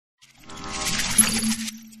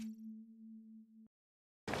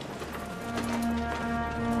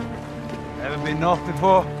Ever been north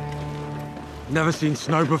before? Never seen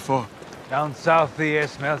snow before. Down south the air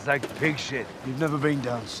smells like pig shit. You've never been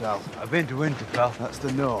down south. I've been to Winterfell. That's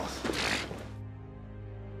the north.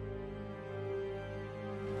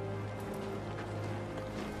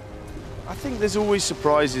 I think there's always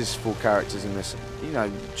surprises for characters in this. You know,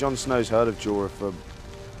 Jon Snow's heard of Jorah for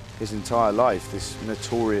his entire life, this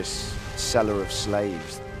notorious seller of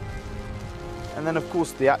slaves. And then, of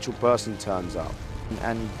course, the actual person turns up,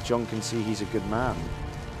 and Jon can see he's a good man.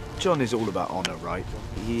 Jon is all about honour, right?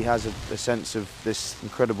 He has a sense of this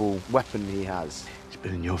incredible weapon he has. It's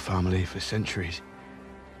been in your family for centuries.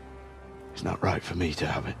 It's not right for me to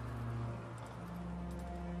have it.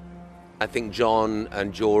 I think Jon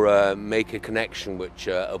and Jorah make a connection which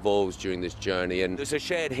evolves during this journey, and there's a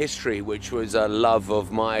shared history which was a love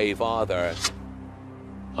of my father.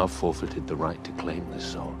 I've forfeited the right to claim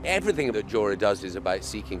this soul. Everything that Jorah does is about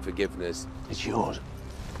seeking forgiveness. It's yours.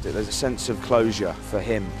 There's a sense of closure for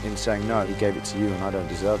him in saying, no, he gave it to you and I don't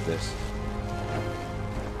deserve this.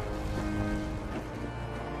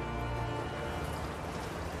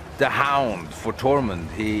 The Hound for Tormund.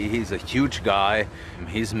 He's a huge guy.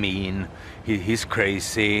 He's mean. He's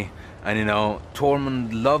crazy. And you know, Tormund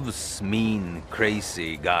loves mean,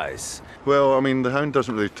 crazy guys. Well, I mean, the Hound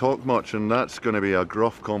doesn't really talk much, and that's going to be a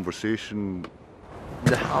gruff conversation.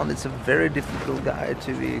 The Hound is a very difficult guy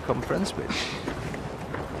to become friends with.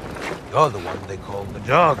 You're the one they call the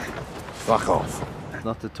dog. Fuck off.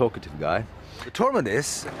 Not the talkative guy. The Tormund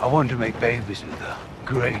is. I want to make babies with the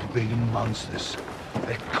great big monsters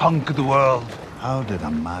that conquer the world. How did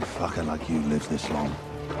a mad fucker like you live this long?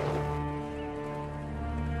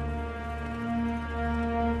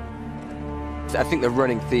 I think the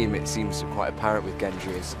running theme, it seems quite apparent with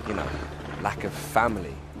Gendry, is, you know, lack of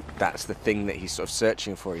family. That's the thing that he's sort of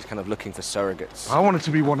searching for. He's kind of looking for surrogates. I wanted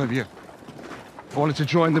to be one of you. I wanted to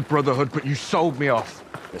join the Brotherhood, but you sold me off.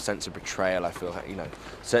 The sense of betrayal, I feel, you know,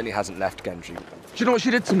 certainly hasn't left Gendry. Do you know what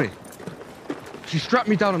she did to me? She strapped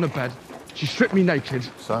me down on a bed. She stripped me naked.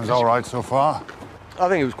 Sounds all right so far. I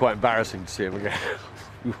think it was quite embarrassing to see him again.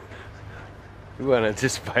 We weren't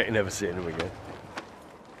anticipating ever seeing him again.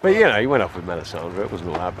 But, you know, he went off with Melisandre. It wasn't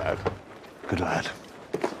all that bad. Good lad.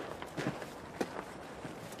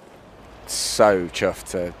 So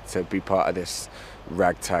chuffed to be part of this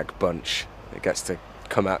ragtag bunch that gets to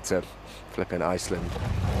come out to flipping Iceland.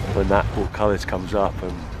 When that portcullis comes up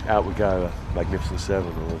and out we go, a Magnificent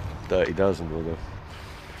Seven or a Dirty Dozen or the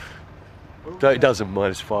Dirty Dozen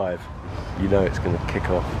 -5. You know it's going to kick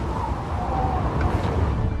off.